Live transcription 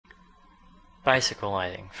Bicycle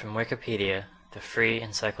lighting from Wikipedia, the free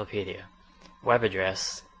encyclopedia. Web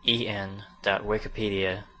address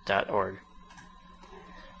en.wikipedia.org.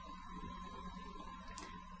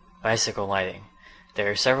 Bicycle lighting.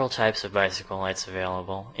 There are several types of bicycle lights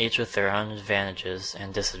available, each with their own advantages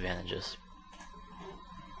and disadvantages.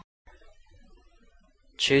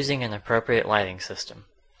 Choosing an appropriate lighting system.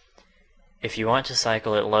 If you want to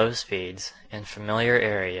cycle at low speeds, in familiar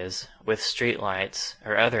areas, with street lights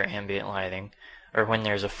or other ambient lighting, or when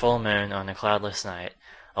there's a full moon on a cloudless night,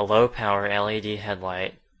 a low-power LED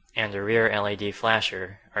headlight and a rear LED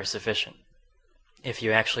flasher are sufficient. If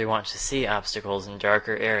you actually want to see obstacles in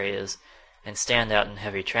darker areas and stand out in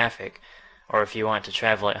heavy traffic, or if you want to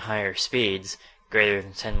travel at higher speeds, greater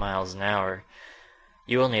than 10 miles an hour,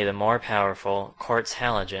 you will need a more powerful quartz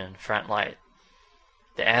halogen front light.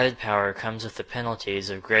 The added power comes with the penalties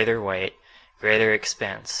of greater weight, greater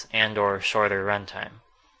expense, and/or shorter runtime.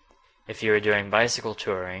 If you are doing bicycle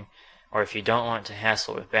touring, or if you don't want to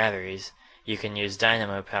hassle with batteries, you can use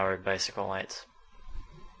dynamo-powered bicycle lights.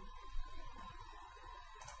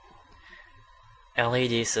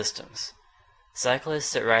 LED systems.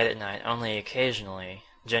 Cyclists that ride at night only occasionally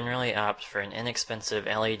generally opt for an inexpensive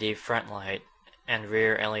LED front light and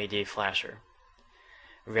rear LED flasher.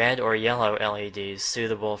 Red or yellow LEDs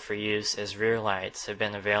suitable for use as rear lights have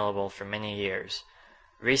been available for many years.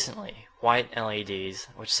 Recently, white LEDs,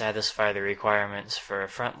 which satisfy the requirements for a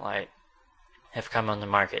front light, have come on the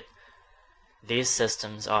market. These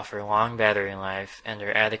systems offer long battery life and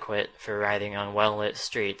are adequate for riding on well-lit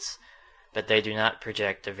streets, but they do not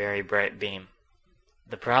project a very bright beam.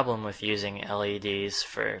 The problem with using LEDs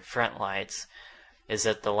for front lights is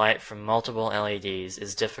that the light from multiple LEDs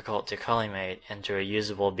is difficult to collimate into a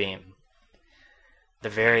usable beam. The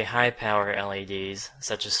very high-power LEDs,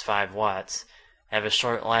 such as 5 watts, have a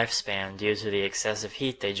short lifespan due to the excessive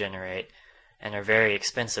heat they generate and are very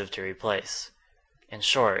expensive to replace. In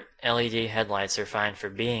short, LED headlights are fine for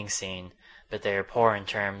being seen, but they are poor in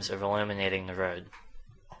terms of illuminating the road.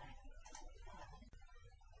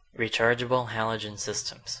 Rechargeable halogen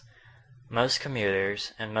systems. Most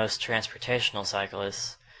commuters and most transportational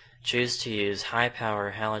cyclists choose to use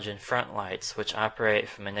high-power halogen front lights which operate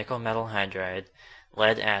from a nickel metal hydride,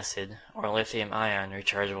 lead acid, or lithium-ion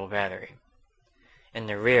rechargeable battery. In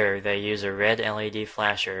the rear, they use a red LED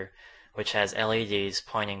flasher which has LEDs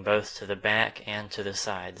pointing both to the back and to the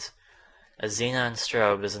sides. A xenon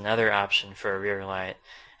strobe is another option for a rear light,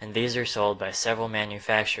 and these are sold by several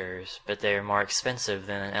manufacturers, but they are more expensive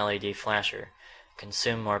than an LED flasher,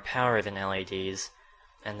 consume more power than LEDs,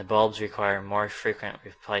 and the bulbs require more frequent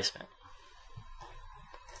replacement.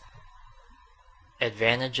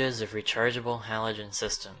 Advantages of rechargeable halogen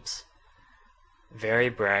systems. Very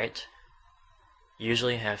bright.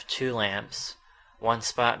 Usually have 2 lamps, 1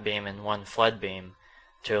 spot beam and 1 flood beam,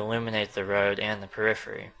 to illuminate the road and the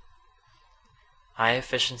periphery. High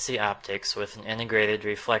efficiency optics with an integrated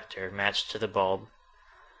reflector matched to the bulb.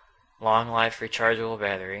 Long life rechargeable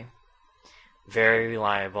battery. Very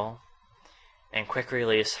reliable, and quick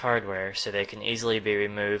release hardware so they can easily be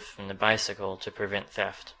removed from the bicycle to prevent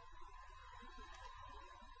theft.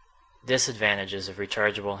 Disadvantages of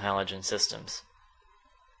rechargeable halogen systems.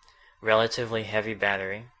 Relatively heavy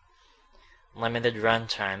battery, limited run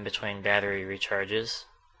time between battery recharges,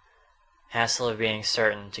 hassle of being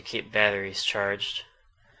certain to keep batteries charged.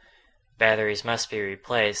 Batteries must be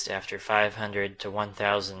replaced after 500 to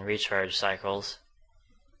 1000 recharge cycles.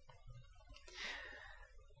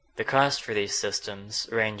 The cost for these systems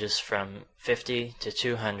ranges from $50 to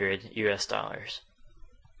 $200 US.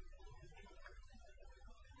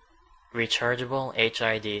 Rechargeable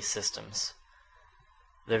HID systems.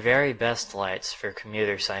 The very best lights for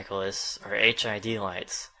commuter cyclists are HID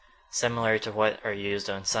lights, similar to what are used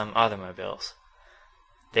on some automobiles.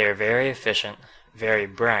 They are very efficient, very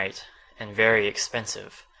bright, and very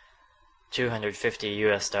expensive, $250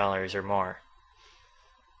 US or more.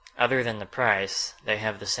 Other than the price, they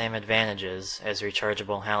have the same advantages as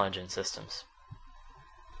rechargeable halogen systems.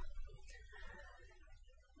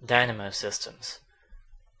 Dynamo systems.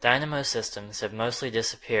 Dynamo systems have mostly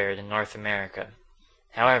disappeared in North America.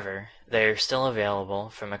 However, they are still available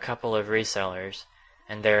from a couple of resellers,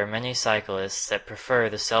 and there are many cyclists that prefer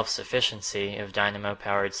the self-sufficiency of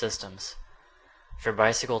dynamo-powered systems. For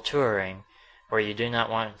bicycle touring, where you do not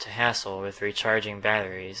want to hassle with recharging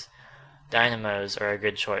batteries, dynamos are a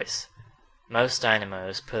good choice. Most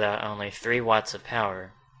dynamos put out only 3 watts of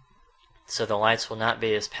power, so the lights will not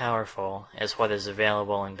be as powerful as what is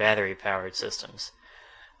available in battery-powered systems.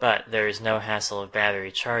 But there is no hassle of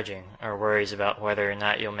battery charging or worries about whether or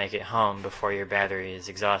not you'll make it home before your battery is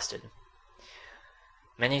exhausted.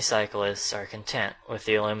 Many cyclists are content with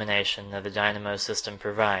the illumination that the dynamo system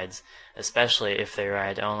provides, especially if they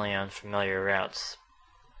ride only on familiar routes.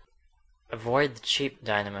 Avoid the cheap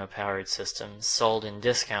dynamo-powered systems sold in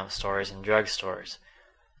discount stores and drugstores.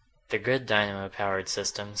 The good dynamo-powered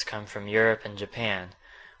systems come from Europe and Japan,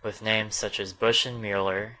 with names such as Bush &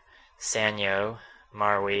 Mueller, Sanyo,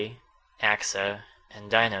 Marui, AXA, and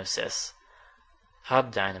Dynosys.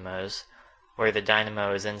 Hub dynamos, where the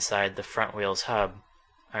dynamo is inside the front wheel's hub,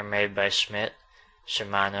 are made by Schmidt,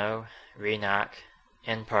 Shimano, Renault,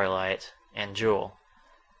 Imparlite, and Joule.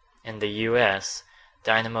 In the US,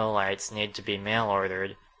 dynamo lights need to be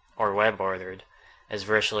mail-ordered or web-ordered, as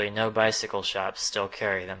virtually no bicycle shops still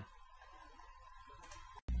carry them.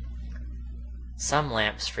 Some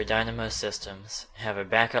lamps for dynamo systems have a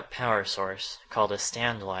backup power source called a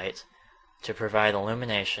stand light to provide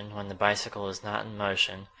illumination when the bicycle is not in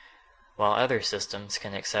motion, while other systems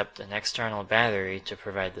can accept an external battery to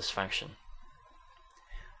provide this function.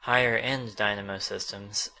 Higher-end dynamo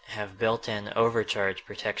systems have built-in overcharge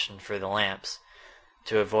protection for the lamps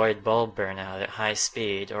to avoid bulb burnout at high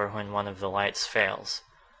speed or when one of the lights fails.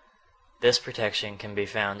 This protection can be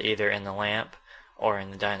found either in the lamp or in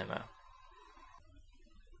the dynamo.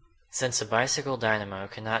 Since a bicycle dynamo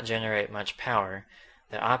cannot generate much power,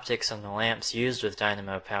 the optics on the lamps used with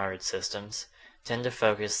dynamo-powered systems tend to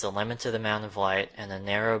focus the limited amount of light in a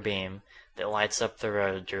narrow beam that lights up the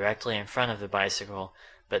road directly in front of the bicycle,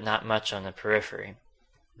 but not much on the periphery.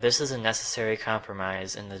 This is a necessary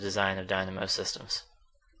compromise in the design of dynamo systems.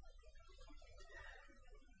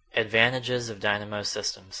 Advantages of dynamo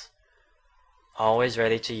systems. Always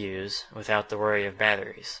ready to use without the worry of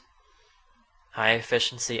batteries.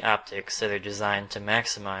 High-efficiency optics that are designed to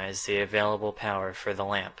maximize the available power for the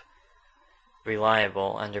lamp.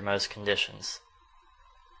 Reliable under most conditions.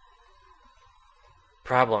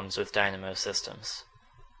 Problems with dynamo systems.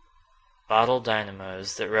 Bottle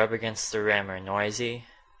dynamos that rub against the rim are noisy,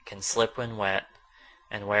 can slip when wet,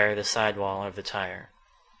 and wear the sidewall of the tire.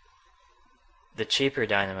 The cheaper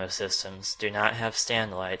dynamo systems do not have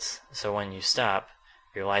stand lights, so when you stop,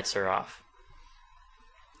 your lights are off.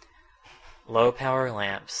 Low-power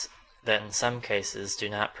lamps that in some cases do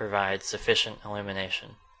not provide sufficient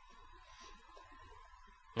illumination.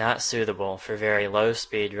 Not suitable for very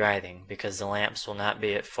low-speed riding because the lamps will not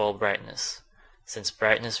be at full brightness, since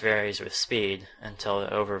brightness varies with speed until the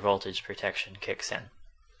overvoltage protection kicks in.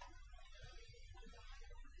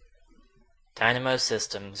 Dynamo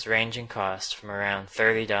systems range in cost from around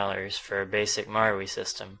 $30 for a basic Marui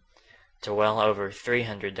system to well over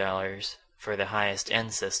 $300 for the highest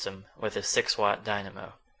end system with a 6-watt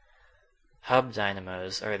dynamo. Hub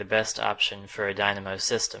dynamos are the best option for a dynamo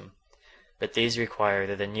system, but these require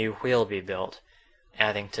that a new wheel be built,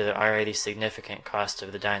 adding to the already significant cost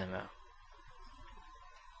of the dynamo.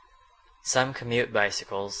 Some commute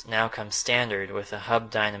bicycles now come standard with a hub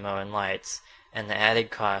dynamo and lights, and the added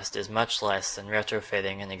cost is much less than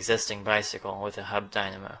retrofitting an existing bicycle with a hub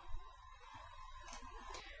dynamo.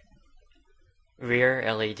 Rear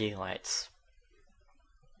LED lights.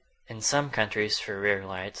 In some countries for rear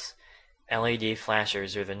lights, LED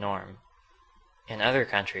flashers are the norm. In other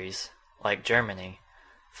countries, like Germany,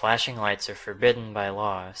 flashing lights are forbidden by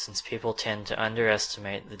law since people tend to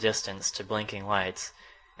underestimate the distance to blinking lights,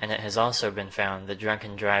 and it has also been found that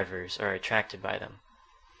drunken drivers are attracted by them.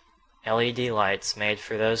 LED lights made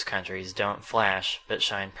for those countries don't flash but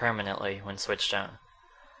shine permanently when switched on.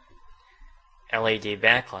 LED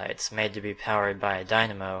backlights made to be powered by a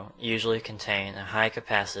dynamo usually contain a high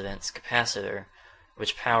capacitance capacitor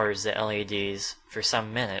which powers the LEDs for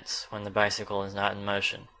some minutes when the bicycle is not in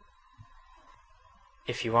motion.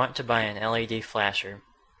 If you want to buy an LED flasher,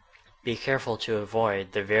 be careful to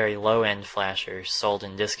avoid the very low-end flashers sold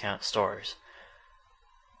in discount stores.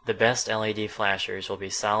 The best LED flashers will be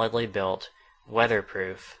solidly built,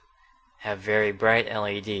 weatherproof, have very bright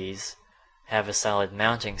LEDs, have a solid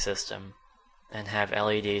mounting system, and have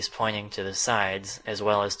LEDs pointing to the sides as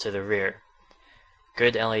well as to the rear.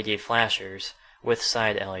 Good LED flashers, with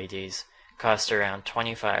side LEDs, cost around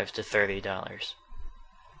 $25 to $30.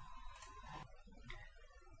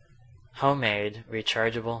 Homemade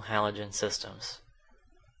rechargeable halogen systems.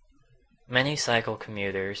 Many cycle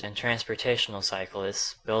commuters and transportational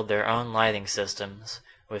cyclists build their own lighting systems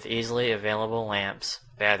with easily available lamps,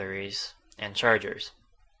 batteries, and chargers.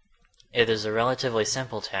 It is a relatively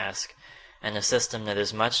simple task, and a system that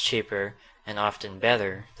is much cheaper and often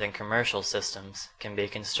better than commercial systems can be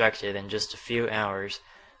constructed in just a few hours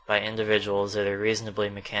by individuals that are reasonably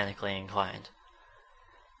mechanically inclined.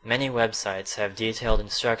 Many websites have detailed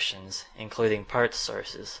instructions, including parts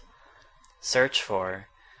sources. Search for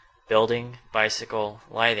building bicycle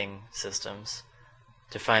lighting systems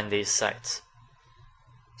to find these sites.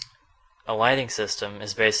 A lighting system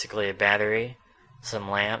is basically a battery, some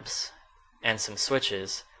lamps, and some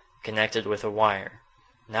switches connected with a wire.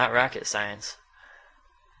 Not rocket science.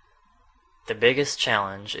 The biggest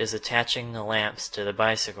challenge is attaching the lamps to the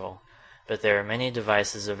bicycle, but there are many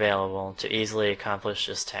devices available to easily accomplish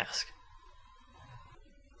this task.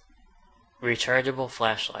 Rechargeable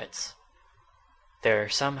flashlights. There are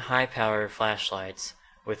some high-power flashlights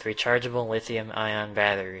with rechargeable lithium-ion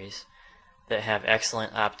batteries that have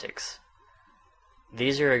excellent optics.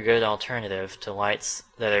 These are a good alternative to lights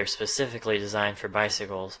that are specifically designed for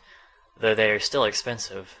bicycles, though they are still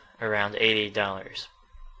expensive, around $80.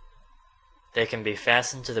 They can be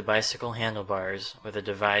fastened to the bicycle handlebars with a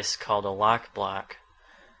device called a lock block.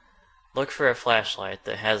 Look for a flashlight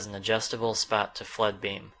that has an adjustable spot to flood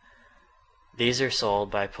beam. These are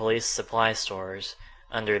sold by police supply stores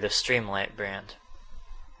under the Streamlight brand.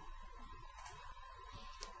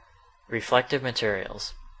 Reflective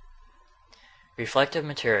materials. Reflective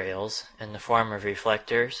materials, in the form of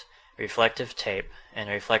reflectors, reflective tape, and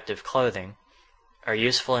reflective clothing, are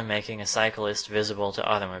useful in making a cyclist visible to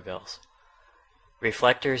automobiles.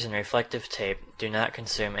 Reflectors and reflective tape do not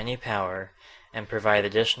consume any power and provide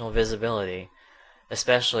additional visibility,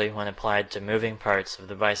 especially when applied to moving parts of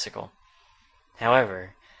the bicycle.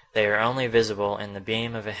 However, they are only visible in the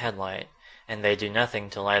beam of a headlight, and they do nothing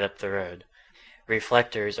to light up the road.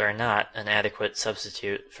 Reflectors are not an adequate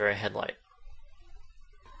substitute for a headlight.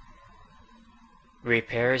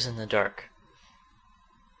 Repairs in the dark.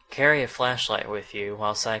 Carry a flashlight with you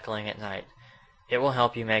while cycling at night. It will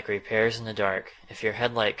help you make repairs in the dark if your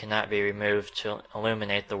headlight cannot be removed to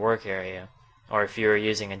illuminate the work area, or if you are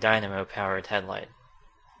using a dynamo-powered headlight.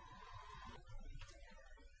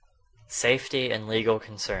 Safety and legal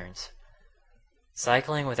concerns.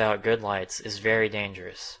 Cycling without good lights is very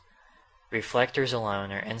dangerous. Reflectors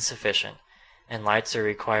alone are insufficient, and lights are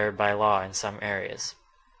required by law in some areas.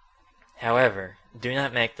 However, do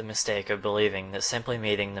not make the mistake of believing that simply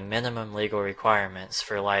meeting the minimum legal requirements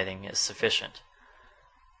for lighting is sufficient.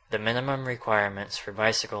 The minimum requirements for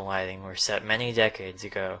bicycle lighting were set many decades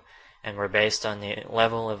ago and were based on the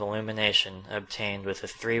level of illumination obtained with a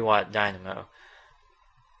 3-watt dynamo.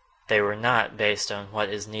 They were not based on what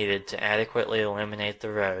is needed to adequately illuminate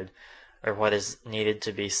the road or what is needed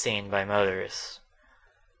to be seen by motorists.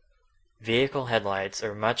 Vehicle headlights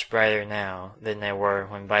are much brighter now than they were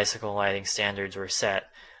when bicycle lighting standards were set,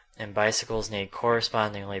 and bicycles need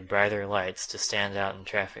correspondingly brighter lights to stand out in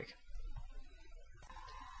traffic.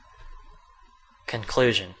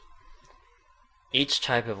 Conclusion. Each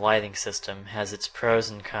type of lighting system has its pros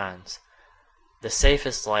and cons. The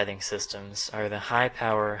safest lighting systems are the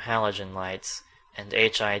high-power halogen lights and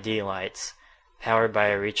HID lights, powered by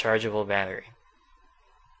a rechargeable battery.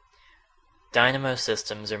 Dynamo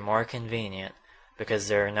systems are more convenient because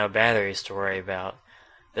there are no batteries to worry about,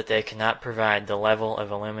 but they cannot provide the level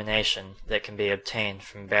of illumination that can be obtained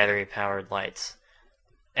from battery-powered lights.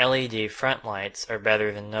 LED front lights are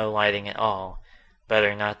better than no lighting at all, but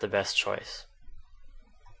are not the best choice.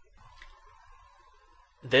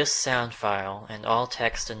 This sound file and all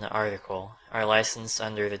text in the article are licensed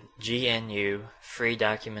under the GNU Free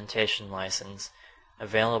Documentation License,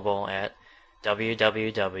 available at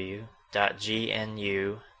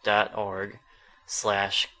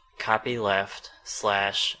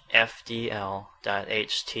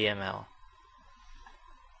www.gnu.org/copyleft/fdl.html.